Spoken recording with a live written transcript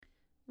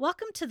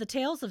Welcome to the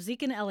Tales of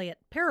Zeke and Elliot,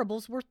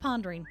 Parables Worth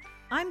Pondering.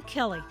 I'm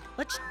Kelly.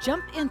 Let's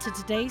jump into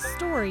today's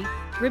story,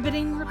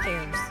 Ribbiting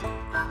Repairs.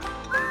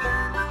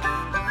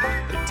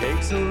 It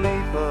takes a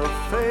leap of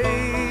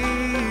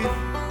faith,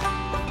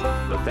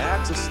 but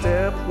that's a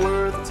step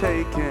worth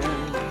taking.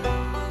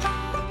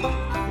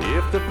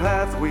 If the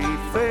path we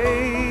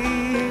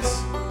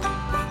face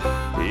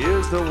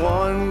is the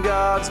one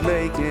God's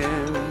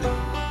making,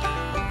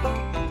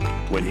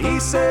 when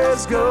He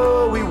says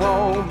go, we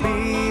won't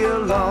be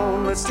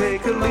alone. Let's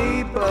take a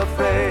leap of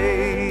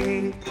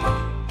faith.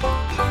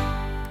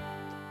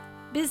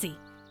 Busy.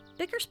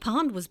 Bicker's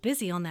Pond was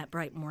busy on that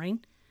bright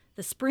morning.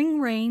 The spring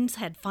rains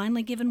had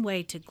finally given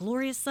way to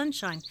glorious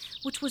sunshine,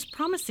 which was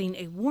promising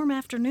a warm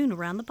afternoon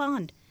around the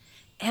pond.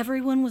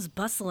 Everyone was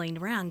bustling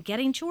around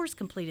getting chores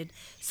completed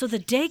so the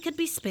day could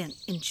be spent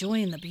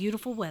enjoying the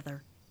beautiful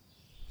weather.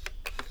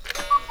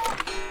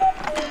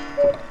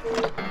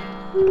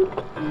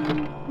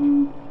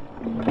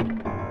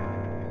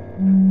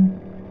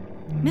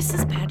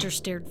 Mrs. Badger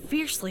stared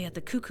fiercely at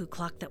the cuckoo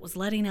clock that was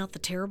letting out the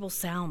terrible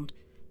sound.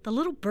 The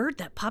little bird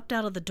that popped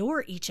out of the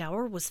door each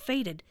hour was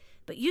faded,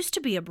 but used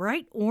to be a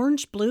bright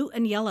orange, blue,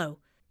 and yellow.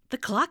 The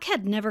clock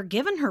had never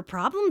given her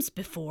problems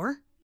before.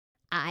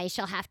 I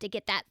shall have to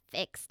get that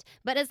fixed,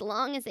 but as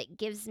long as it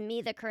gives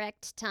me the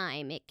correct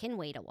time, it can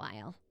wait a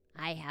while.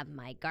 I have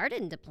my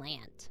garden to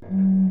plant.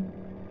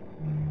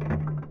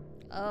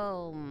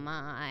 Oh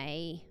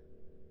my.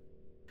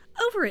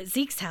 Over at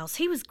Zeke's house,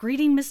 he was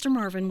greeting Mr.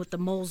 Marvin with the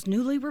mole's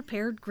newly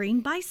repaired green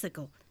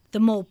bicycle.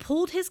 The mole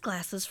pulled his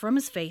glasses from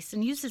his face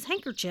and used his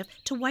handkerchief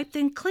to wipe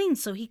them clean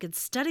so he could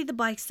study the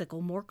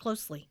bicycle more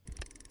closely.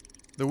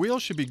 The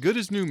wheels should be good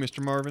as new,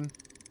 Mr. Marvin.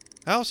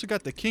 I also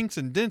got the kinks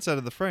and dents out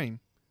of the frame.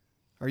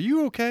 Are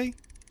you okay?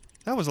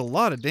 That was a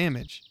lot of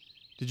damage.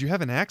 Did you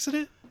have an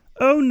accident?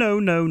 Oh,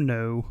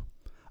 no.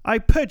 I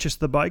purchased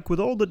the bike with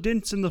all the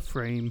dents in the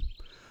frame.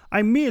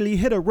 I merely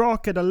hit a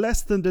rock at a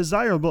less than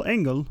desirable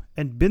angle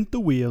and bent the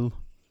wheel.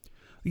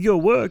 Your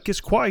work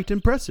is quite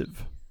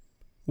impressive.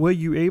 Were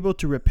you able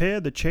to repair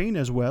the chain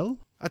as well?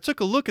 I took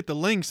a look at the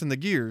links and the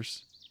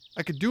gears.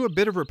 I could do a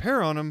bit of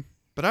repair on them,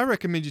 but I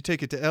recommend you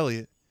take it to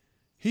Elliot.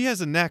 He has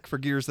a knack for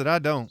gears that I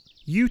don't.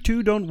 You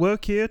two don't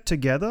work here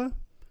together?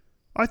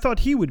 I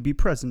thought he would be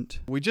present.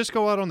 We just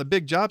go out on the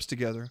big jobs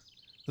together.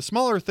 The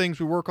smaller things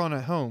we work on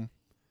at home.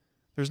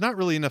 There's not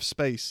really enough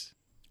space.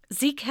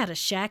 Zeke had a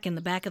shack in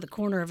the back of the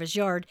corner of his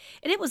yard,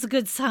 and it was a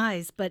good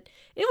size, but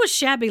it was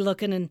shabby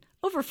looking and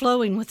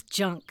overflowing with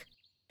junk.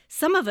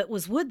 Some of it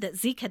was wood that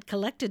Zeke had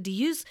collected to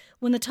use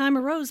when the time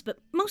arose, but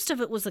most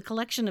of it was a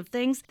collection of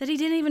things that he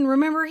didn't even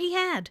remember he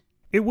had.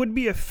 It would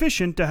be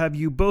efficient to have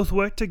you both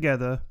work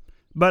together,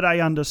 but I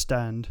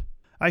understand.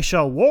 I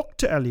shall walk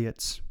to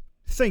Elliot's.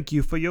 Thank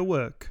you for your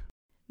work.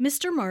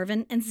 Mr.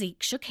 Marvin and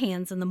Zeke shook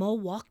hands, and the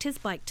mole walked his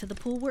bike to the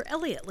pool where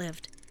Elliot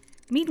lived.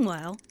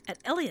 Meanwhile, at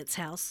Elliot's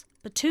house,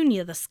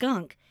 Petunia the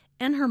skunk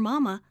and her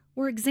mama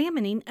were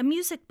examining a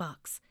music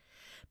box.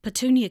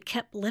 Petunia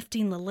kept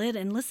lifting the lid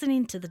and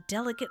listening to the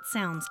delicate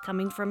sounds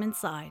coming from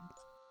inside.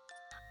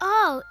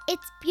 Oh,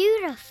 it's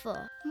beautiful.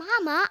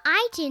 Mama,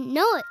 I didn't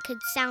know it could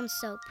sound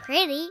so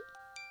pretty.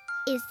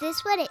 Is this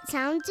what it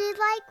sounded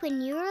like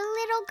when you were a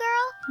little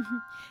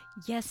girl?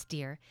 Yes,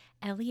 dear.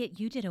 Elliot,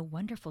 you did a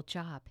wonderful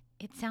job.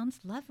 It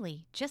sounds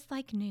lovely, just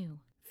like new.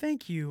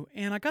 Thank you,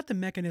 and I got the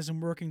mechanism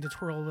working to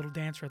twirl a little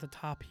dancer at the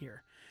top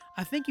here.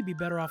 I think you'd be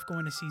better off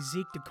going to see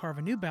Zeke to carve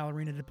a new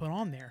ballerina to put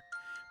on there.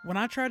 When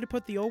I tried to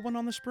put the old one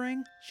on the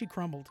spring, she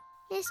crumbled.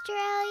 Mr.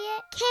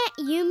 Elliot,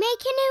 can't you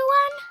make a new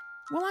one?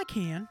 Well, I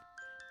can,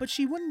 but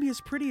she wouldn't be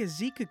as pretty as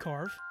Zeke could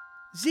carve.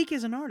 Zeke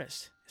is an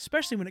artist,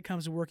 especially when it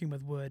comes to working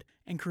with wood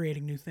and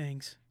creating new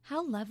things.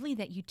 How lovely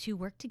that you two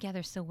work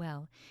together so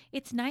well.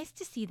 It's nice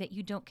to see that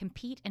you don't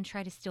compete and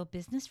try to steal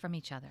business from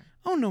each other.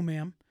 Oh, no,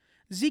 ma'am.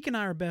 Zeke and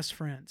I are best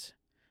friends.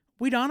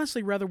 We'd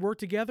honestly rather work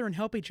together and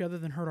help each other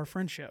than hurt our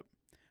friendship.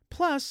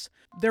 Plus,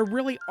 there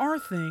really are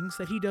things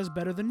that he does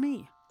better than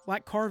me,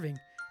 like carving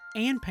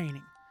and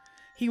painting.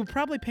 He will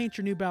probably paint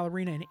your new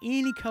ballerina in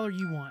any color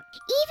you want.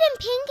 Even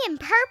pink and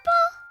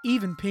purple?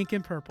 Even pink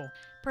and purple.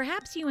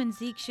 Perhaps you and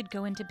Zeke should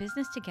go into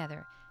business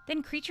together.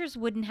 Then creatures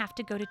wouldn't have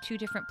to go to two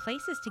different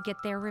places to get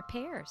their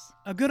repairs.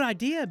 A good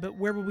idea, but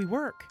where would we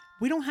work?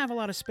 We don't have a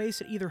lot of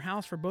space at either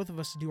house for both of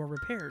us to do our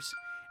repairs.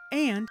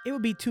 And it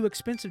would be too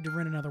expensive to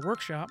rent another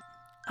workshop.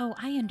 Oh,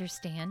 I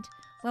understand.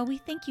 Well, we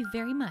thank you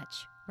very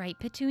much. Right,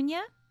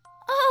 Petunia?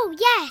 Oh,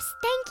 yes.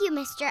 Thank you,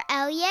 Mr.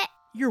 Elliot.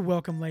 You're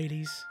welcome,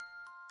 ladies.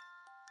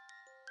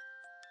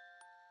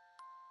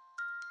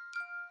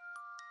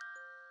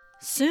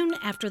 Soon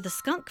after the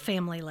skunk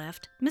family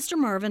left, Mr.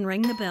 Marvin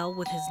rang the bell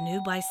with his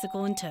new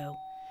bicycle in tow.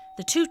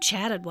 The two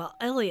chatted while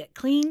Elliot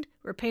cleaned,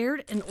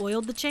 repaired, and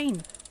oiled the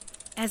chain.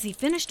 As he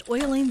finished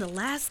oiling the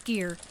last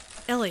gear,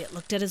 Elliot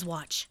looked at his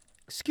watch.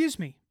 Excuse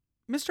me,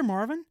 Mr.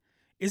 Marvin,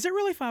 is it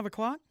really 5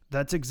 o'clock?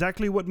 That's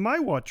exactly what my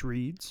watch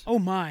reads. Oh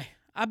my,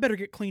 I better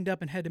get cleaned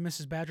up and head to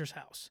Mrs. Badger's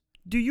house.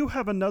 Do you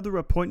have another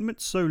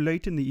appointment so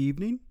late in the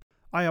evening?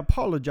 I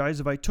apologize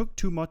if I took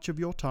too much of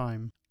your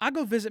time. I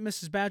go visit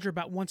Mrs. Badger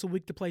about once a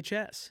week to play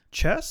chess.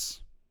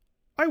 Chess?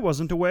 I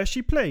wasn't aware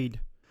she played.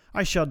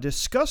 I shall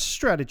discuss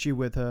strategy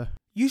with her.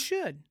 You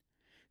should.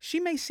 She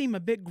may seem a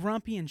bit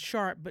grumpy and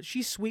sharp, but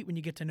she's sweet when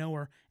you get to know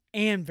her,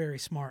 and very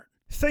smart.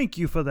 Thank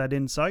you for that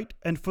insight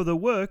and for the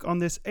work on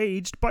this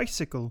aged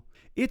bicycle.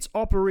 It's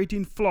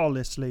operating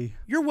flawlessly.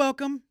 You're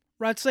welcome.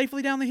 Ride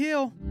safely down the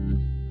hill.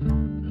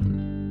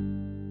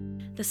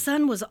 The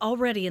sun was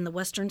already in the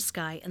western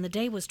sky, and the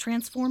day was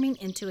transforming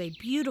into a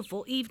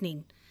beautiful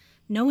evening.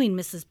 Knowing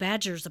Mrs.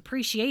 Badger's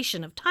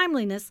appreciation of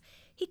timeliness,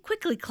 he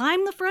quickly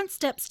climbed the front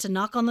steps to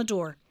knock on the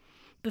door.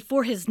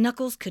 Before his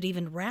knuckles could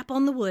even rap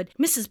on the wood,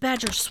 Mrs.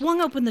 Badger swung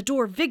open the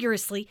door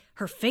vigorously.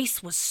 Her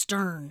face was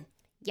stern.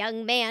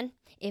 Young man,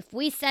 if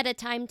we set a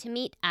time to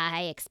meet,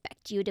 I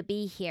expect you to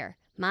be here.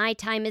 My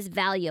time is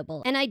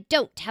valuable, and I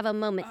don't have a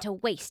moment to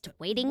waste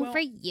waiting for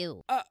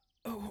you.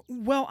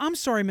 Well, I'm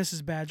sorry,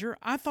 Mrs. Badger.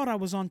 I thought I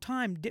was on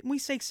time. Didn't we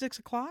say 6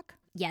 o'clock?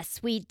 Yes,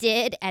 we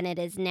did, and it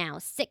is now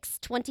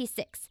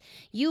 6:26.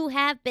 You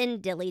have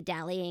been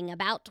dilly-dallying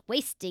about,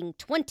 wasting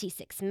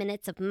 26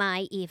 minutes of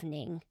my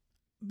evening.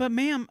 But,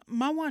 ma'am,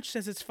 my watch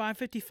says it's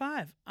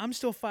 5:55. I'm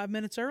still 5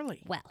 minutes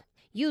early. Well,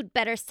 you'd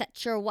better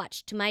set your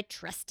watch to my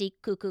trusty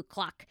cuckoo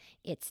clock.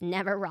 It's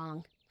never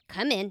wrong.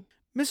 Come in.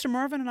 Mr.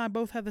 Marvin and I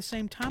both had the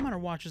same time on our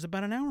watches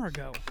about an hour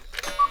ago.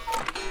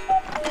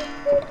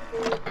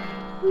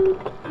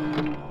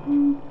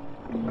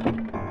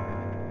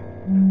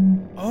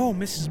 Oh,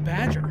 Mrs.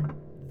 Badger.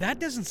 That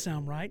doesn't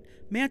sound right.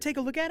 May I take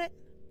a look at it?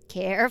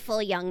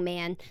 Careful, young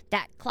man.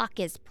 That clock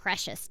is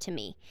precious to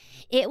me.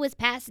 It was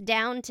passed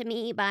down to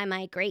me by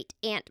my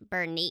great-aunt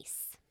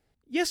Bernice.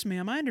 Yes,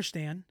 ma'am, I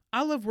understand.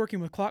 I love working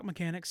with clock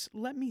mechanics.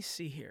 Let me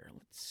see here.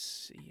 Let's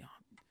see.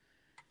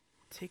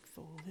 Take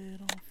the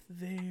lid off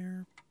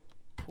there.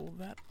 Pull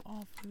that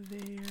off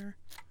there.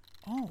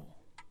 Oh.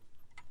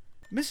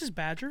 Mrs.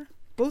 Badger,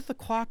 both the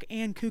clock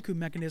and cuckoo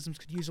mechanisms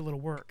could use a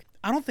little work.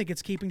 I don't think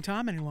it's keeping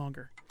time any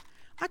longer.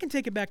 I can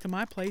take it back to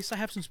my place. I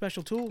have some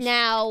special tools.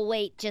 Now,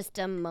 wait just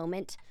a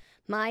moment.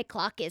 My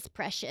clock is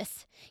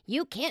precious.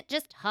 You can't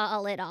just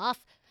haul it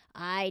off.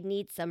 I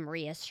need some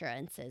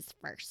reassurances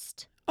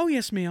first. Oh,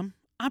 yes, ma'am.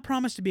 I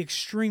promise to be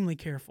extremely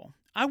careful.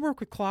 I work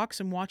with clocks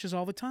and watches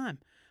all the time.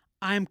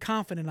 I am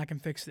confident I can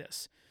fix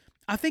this.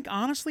 I think,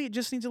 honestly, it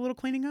just needs a little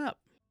cleaning up.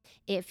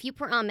 If you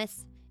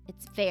promise,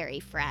 it's very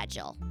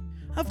fragile.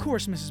 Of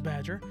course, Mrs.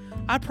 Badger.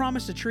 I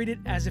promise to treat it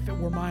as if it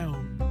were my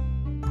own.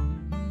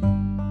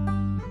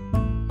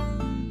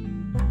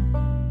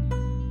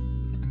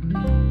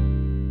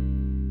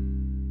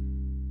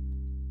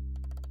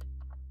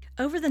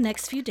 Over the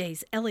next few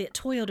days, Elliot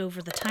toiled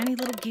over the tiny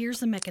little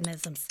gears and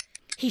mechanisms.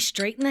 He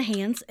straightened the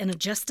hands and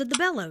adjusted the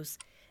bellows.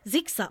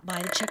 Zeke stopped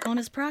by to check on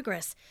his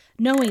progress,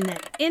 knowing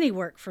that any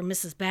work for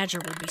Mrs. Badger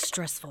would be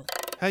stressful.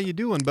 How you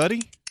doing,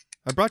 buddy?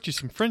 I brought you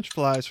some French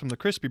fries from the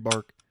crispy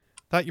bark.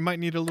 Thought you might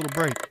need a little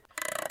break.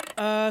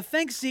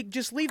 Thanks, Zeke.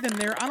 Just leave them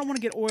there. I don't want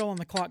to get oil on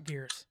the clock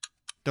gears.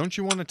 Don't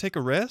you want to take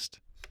a rest?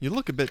 You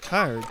look a bit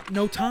tired.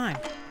 No time.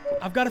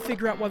 I've got to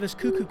figure out why this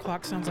cuckoo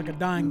clock sounds like a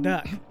dying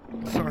duck.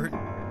 Sorry,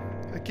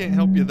 I can't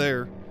help you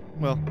there.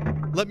 Well,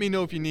 let me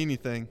know if you need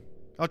anything.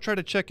 I'll try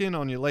to check in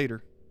on you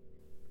later.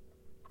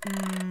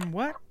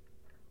 What?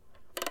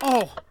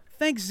 Oh,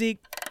 thanks,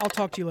 Zeke. I'll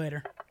talk to you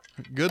later.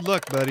 Good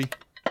luck, buddy.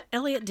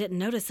 Elliot didn't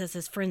notice as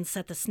his friend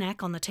set the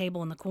snack on the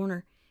table in the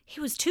corner. He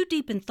was too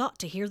deep in thought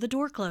to hear the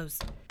door close.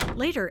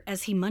 Later,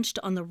 as he munched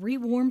on the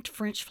rewarmed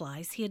French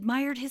flies, he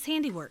admired his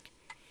handiwork.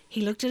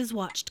 He looked at his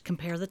watch to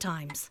compare the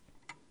times.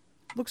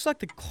 Looks like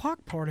the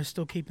clock part is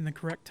still keeping the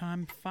correct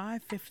time,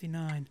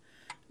 5:59.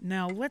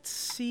 Now, let's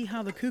see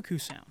how the cuckoo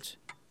sounds.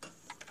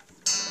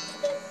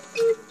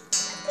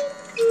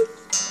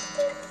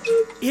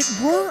 It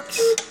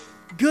works!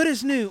 Good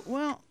as new.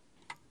 Well,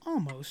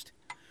 almost.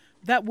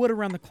 That wood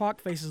around the clock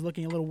face is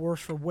looking a little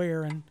worse for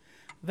wear, and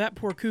that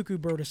poor cuckoo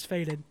bird is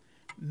faded.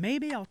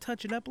 Maybe I'll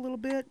touch it up a little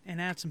bit and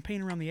add some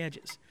paint around the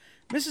edges.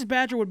 Mrs.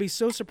 Badger would be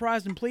so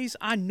surprised and pleased.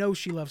 I know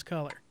she loves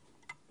color.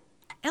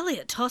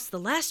 Elliot tossed the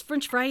last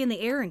French fry in the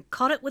air and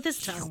caught it with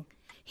his tongue.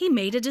 He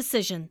made a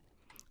decision.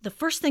 The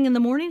first thing in the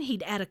morning,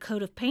 he'd add a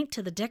coat of paint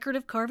to the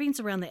decorative carvings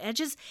around the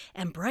edges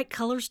and bright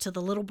colors to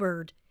the little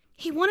bird.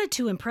 He wanted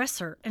to impress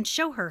her and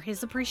show her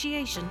his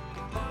appreciation.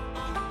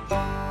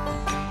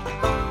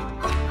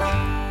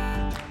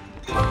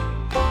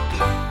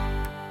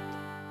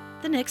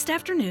 The next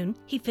afternoon,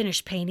 he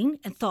finished painting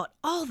and thought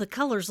all the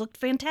colors looked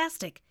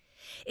fantastic.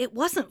 It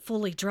wasn't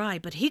fully dry,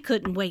 but he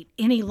couldn't wait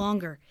any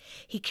longer.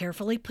 He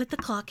carefully put the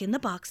clock in the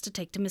box to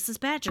take to Mrs.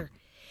 Badger.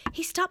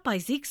 He stopped by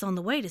Zeke's on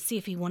the way to see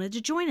if he wanted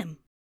to join him.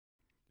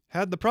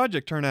 How'd the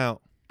project turn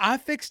out? I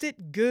fixed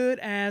it good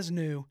as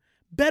new.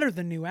 Better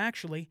than new,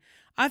 actually.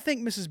 I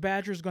think Mrs.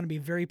 Badger is going to be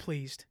very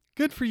pleased.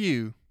 Good for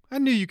you. I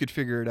knew you could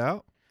figure it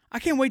out. I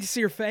can't wait to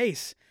see her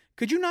face.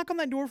 Could you knock on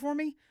that door for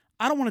me?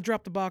 I don't want to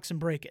drop the box and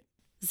break it.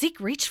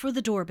 Zeke reached for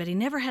the door, but he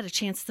never had a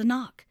chance to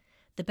knock.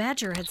 The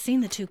badger had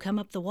seen the two come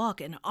up the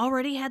walk and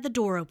already had the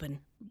door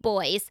open.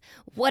 Boys,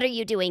 what are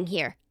you doing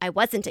here? I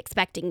wasn't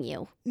expecting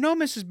you. No,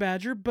 Mrs.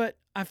 Badger, but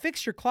I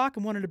fixed your clock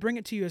and wanted to bring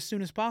it to you as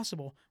soon as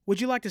possible. Would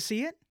you like to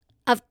see it?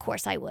 Of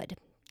course I would.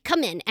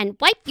 Come in and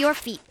wipe your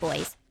feet,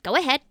 boys. Go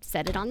ahead,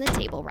 set it on the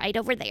table right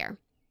over there.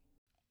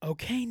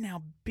 Okay,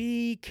 now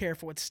be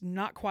careful. It's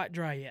not quite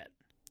dry yet.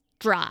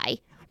 Dry?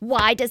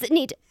 Why does it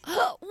need to...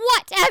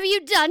 What have you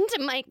done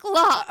to my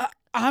clock?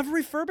 I've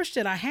refurbished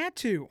it. I had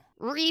to.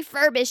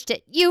 Refurbished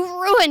it. You've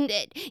ruined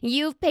it.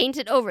 You've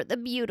painted over the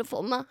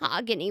beautiful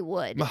mahogany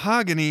wood.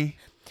 Mahogany?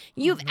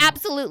 You've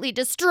absolutely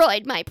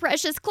destroyed my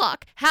precious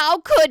clock. How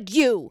could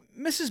you?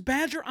 Mrs.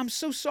 Badger, I'm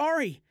so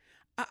sorry.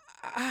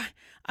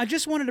 I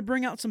just wanted to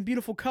bring out some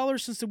beautiful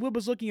colors since the wood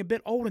was looking a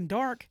bit old and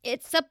dark.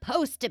 It's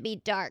supposed to be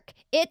dark.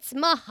 It's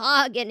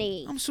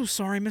mahogany. I'm so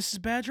sorry,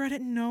 Mrs. Badger. I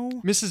didn't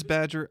know. Mrs.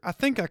 Badger, I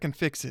think I can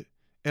fix it.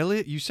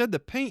 Elliot, you said the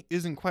paint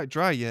isn't quite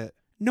dry yet.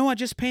 No, I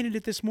just painted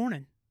it this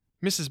morning.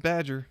 Mrs.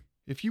 Badger,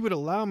 if you would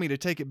allow me to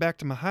take it back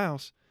to my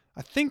house,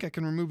 I think I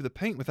can remove the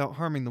paint without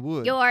harming the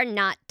wood. You're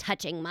not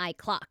touching my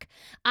clock.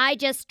 I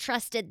just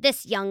trusted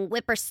this young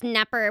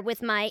whippersnapper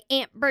with my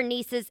Aunt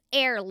Bernice's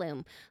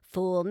heirloom.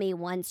 Fool me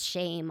once,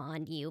 shame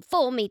on you.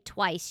 Fool me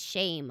twice,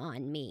 shame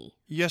on me.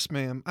 Yes,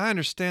 ma'am. I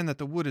understand that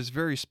the wood is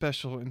very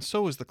special, and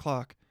so is the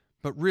clock.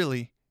 But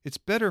really, it's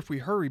better if we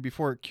hurry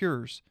before it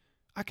cures.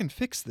 I can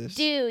fix this.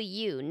 Do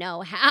you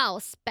know how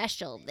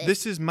special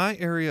This is my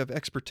area of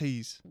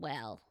expertise.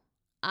 Well,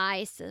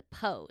 I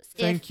suppose.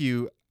 Thank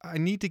you. I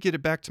need to get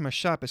it back to my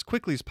shop as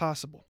quickly as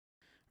possible.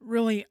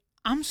 Really,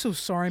 I'm so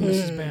sorry,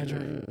 Mrs.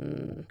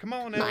 Badger. Come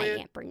on, My Elliot.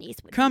 Aunt Bernice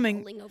would Coming.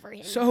 be rolling over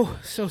him. So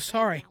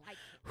sorry.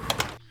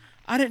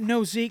 I didn't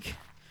know, Zeke.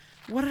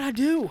 What did I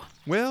do?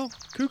 Well,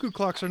 cuckoo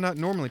clocks are not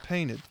normally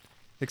painted,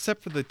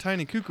 except for the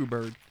tiny cuckoo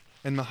bird,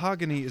 and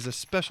mahogany is a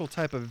special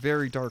type of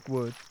very dark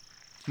wood.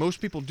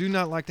 Most people do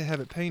not like to have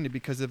it painted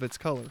because of its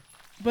color.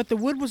 But the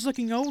wood was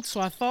looking old, so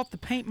I thought the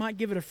paint might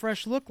give it a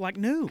fresh look like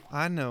new.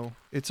 I know.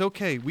 It's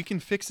okay. We can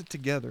fix it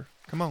together.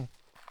 Come on.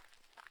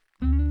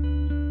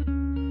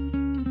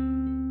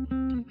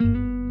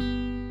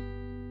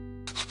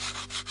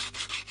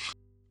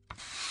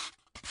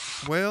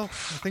 Well,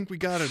 I think we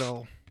got it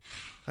all.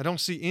 I don't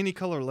see any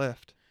color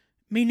left.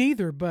 Me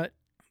neither, but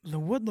the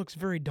wood looks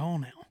very dull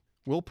now.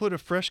 We'll put a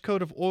fresh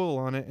coat of oil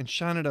on it and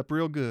shine it up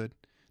real good.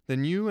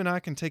 Then you and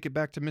I can take it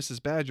back to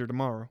Mrs. Badger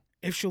tomorrow.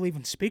 If she'll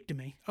even speak to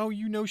me. Oh,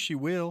 you know she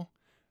will.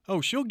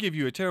 Oh, she'll give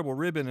you a terrible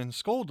ribbon and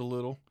scold a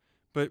little.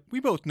 But we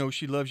both know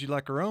she loves you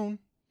like her own.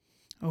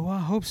 Oh, I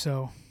hope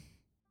so.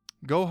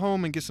 Go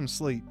home and get some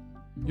sleep.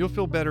 You'll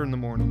feel better in the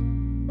morning.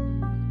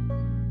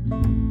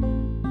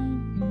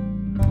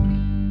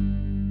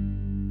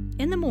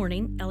 In the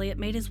morning, Elliot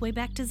made his way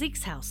back to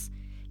Zeke's house.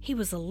 He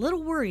was a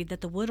little worried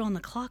that the wood on the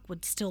clock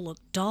would still look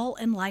dull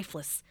and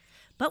lifeless.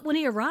 But when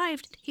he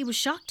arrived, he was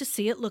shocked to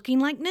see it looking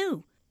like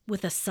new.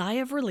 With a sigh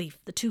of relief,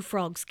 the two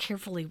frogs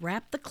carefully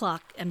wrapped the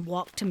clock and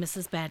walked to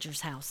Mrs.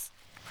 Badger's house.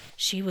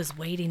 She was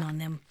waiting on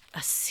them,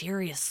 a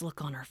serious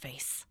look on her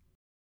face.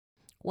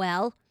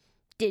 Well,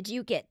 did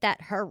you get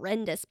that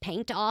horrendous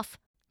paint off?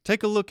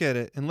 Take a look at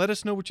it and let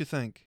us know what you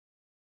think.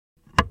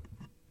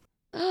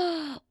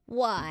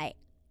 Why,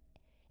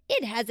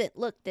 it hasn't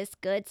looked this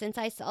good since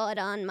I saw it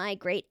on my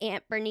great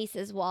Aunt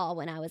Bernice's wall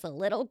when I was a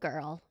little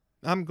girl.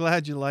 I'm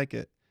glad you like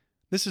it.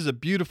 This is a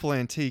beautiful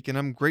antique, and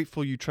I'm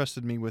grateful you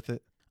trusted me with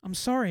it. I'm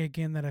sorry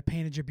again that I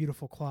painted your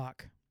beautiful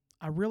clock.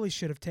 I really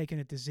should have taken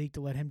it to Zeke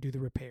to let him do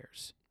the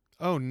repairs.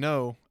 Oh,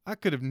 no. I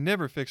could have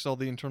never fixed all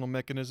the internal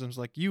mechanisms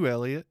like you,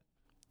 Elliot.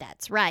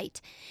 That's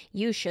right.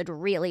 You should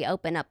really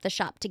open up the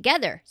shop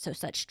together so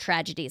such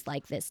tragedies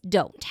like this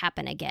don't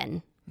happen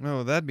again.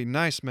 Oh, that'd be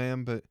nice,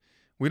 ma'am, but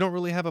we don't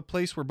really have a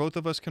place where both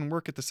of us can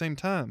work at the same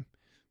time.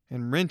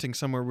 And renting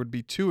somewhere would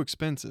be too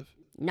expensive.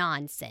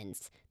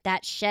 Nonsense.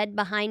 That shed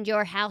behind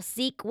your house,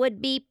 Zeke,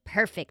 would be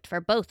perfect for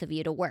both of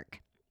you to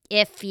work.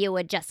 If you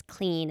would just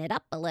clean it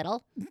up a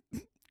little.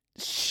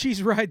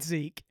 She's right,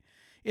 Zeke.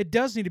 It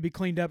does need to be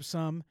cleaned up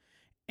some,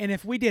 and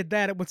if we did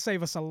that, it would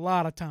save us a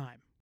lot of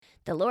time.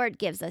 The Lord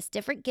gives us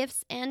different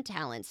gifts and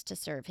talents to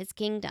serve his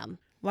kingdom.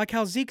 Like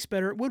how Zeke's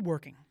better at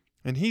woodworking.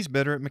 And he's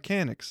better at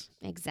mechanics.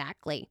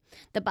 Exactly.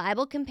 The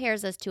Bible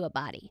compares us to a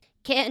body.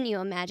 Can you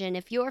imagine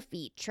if your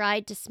feet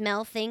tried to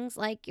smell things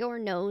like your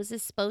nose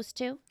is supposed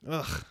to?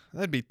 Ugh,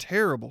 that'd be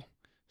terrible.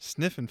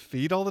 Sniffing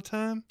feet all the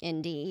time?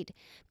 Indeed.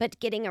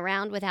 But getting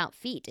around without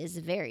feet is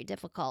very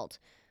difficult.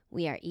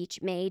 We are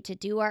each made to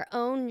do our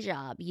own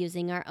job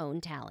using our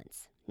own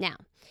talents. Now,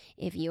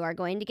 if you are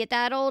going to get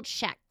that old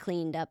shack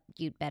cleaned up,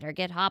 you'd better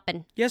get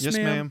hopping. Yes,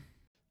 ma'am.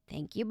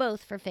 Thank you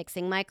both for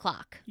fixing my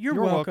clock.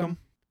 You're welcome.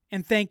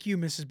 And thank you,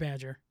 Mrs.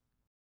 Badger.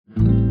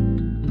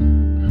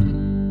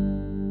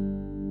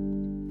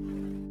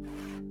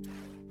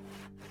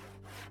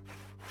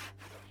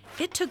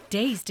 It took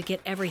days to get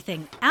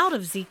everything out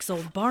of Zeke's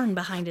old barn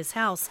behind his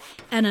house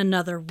and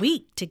another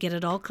week to get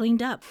it all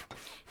cleaned up.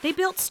 They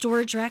built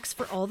storage racks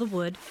for all the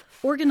wood,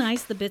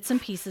 organized the bits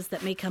and pieces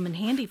that may come in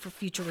handy for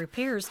future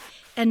repairs,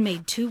 and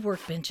made 2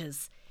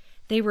 workbenches.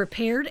 They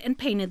repaired and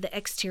painted the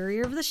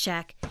exterior of the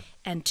shack,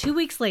 and 2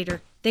 weeks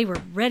later, they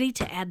were ready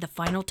to add the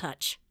final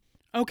touch.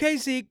 Okay,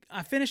 Zeke,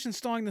 I finished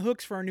installing the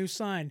hooks for our new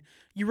sign.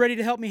 You ready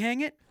to help me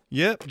hang it?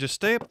 Yep, just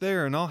stay up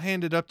there and I'll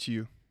hand it up to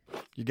you.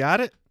 You got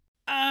it?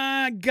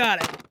 I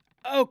got it.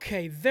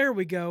 Okay, there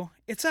we go.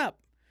 It's up.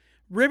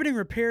 Ribbiting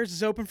Repairs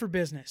is open for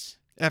business.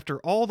 After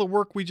all the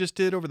work we just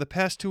did over the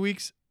past 2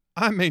 weeks,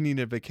 I may need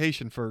a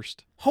vacation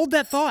first. Hold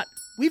that thought.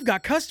 We've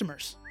got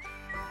customers.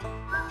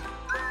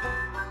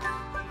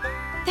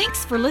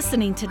 Thanks for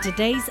listening to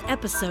today's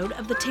episode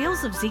of the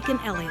Tales of Zeke and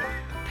Elliot,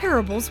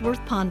 Parables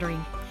Worth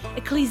Pondering.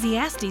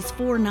 Ecclesiastes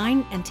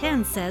 4:9 and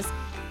 10 says,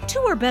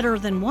 "Two are better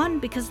than one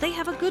because they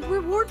have a good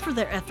reward for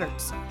their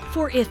efforts.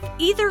 For if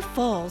either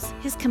falls,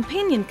 his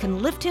companion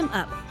can lift him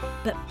up,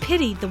 but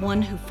pity the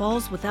one who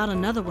falls without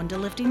another one to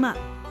lift him up."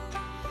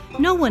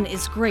 No one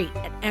is great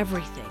at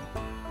everything.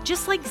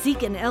 Just like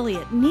Zeke and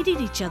Elliot needed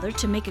each other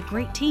to make a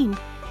great team,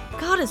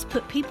 God has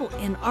put people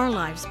in our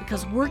lives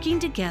because working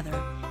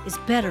together is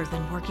better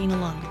than working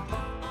alone.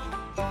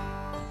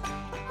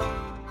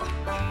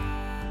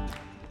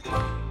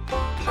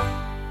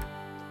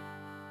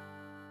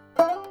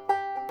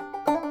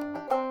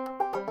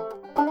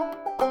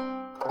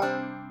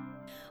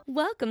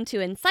 Welcome to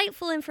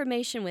Insightful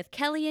Information with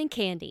Kelly and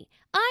Candy.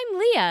 I'm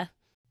Leah.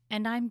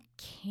 And I'm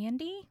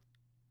Candy?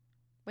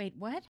 Wait,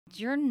 what?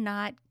 You're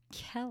not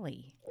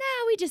Kelly.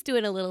 Nah, we just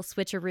doing a little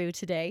switcheroo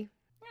today.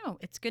 Oh,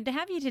 it's good to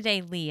have you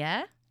today,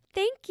 Leah.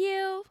 Thank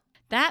you.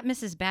 That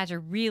Mrs. Badger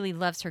really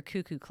loves her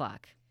cuckoo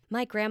clock.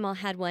 My grandma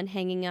had one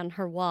hanging on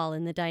her wall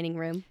in the dining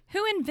room.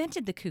 Who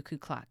invented the cuckoo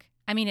clock?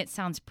 I mean, it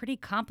sounds pretty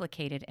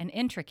complicated and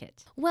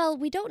intricate. Well,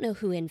 we don't know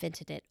who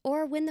invented it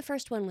or when the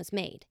first one was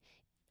made.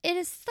 It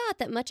is thought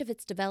that much of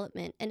its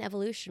development and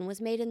evolution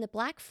was made in the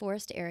Black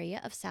Forest area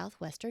of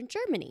southwestern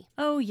Germany.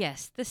 Oh,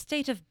 yes, the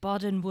state of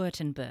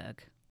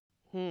Baden-Württemberg.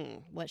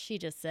 What she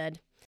just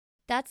said.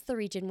 That's the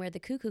region where the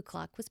cuckoo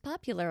clock was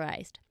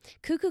popularized.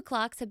 Cuckoo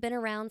clocks have been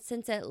around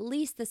since at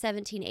least the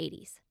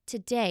 1780s.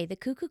 Today, the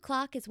cuckoo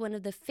clock is one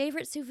of the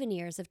favorite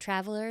souvenirs of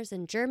travelers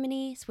in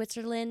Germany,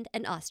 Switzerland,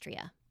 and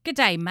Austria. Good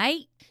day,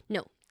 mate.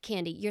 No,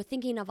 Candy, you're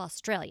thinking of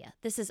Australia.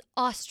 This is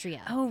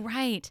Austria. Oh,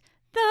 right.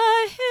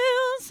 The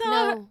hills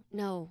are...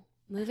 No.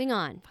 Moving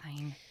on.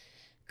 Fine.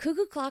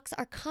 Cuckoo clocks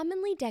are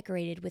commonly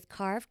decorated with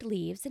carved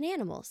leaves and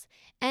animals.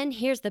 And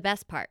here's the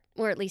best part,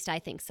 or at least I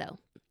think so.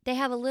 They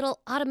have a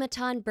little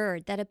automaton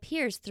bird that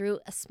appears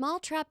through a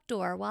small trap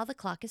door while the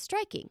clock is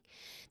striking.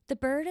 The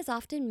bird is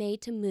often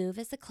made to move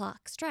as the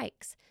clock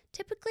strikes,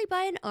 typically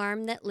by an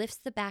arm that lifts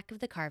the back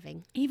of the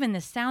carving. Even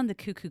the sound the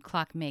cuckoo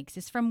clock makes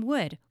is from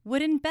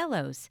wooden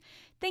bellows.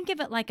 Think of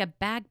it like a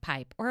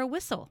bagpipe or a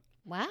whistle.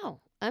 Wow,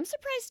 I'm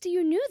surprised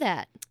you knew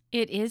that.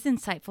 It is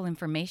insightful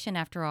information,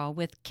 after all,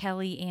 with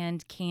Kelly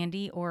and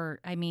Candy,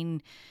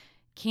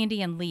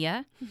 Candy and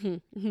Leah.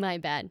 My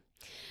bad.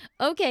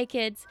 Okay,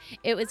 kids,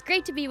 it was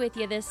great to be with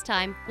you this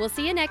time. We'll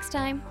see you next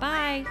time.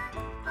 Bye.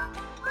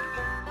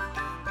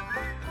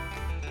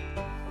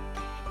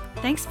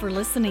 Thanks for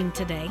listening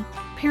today.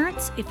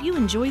 Parents, if you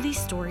enjoy these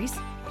stories,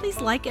 please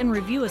like and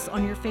review us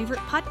on your favorite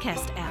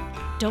podcast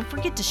app. Don't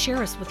forget to share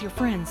us with your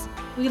friends.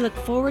 We look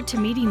forward to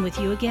meeting with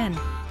you again.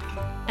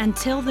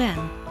 Until then,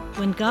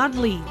 when God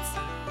leads,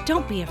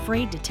 don't be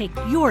afraid to take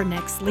your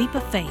next leap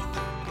of faith.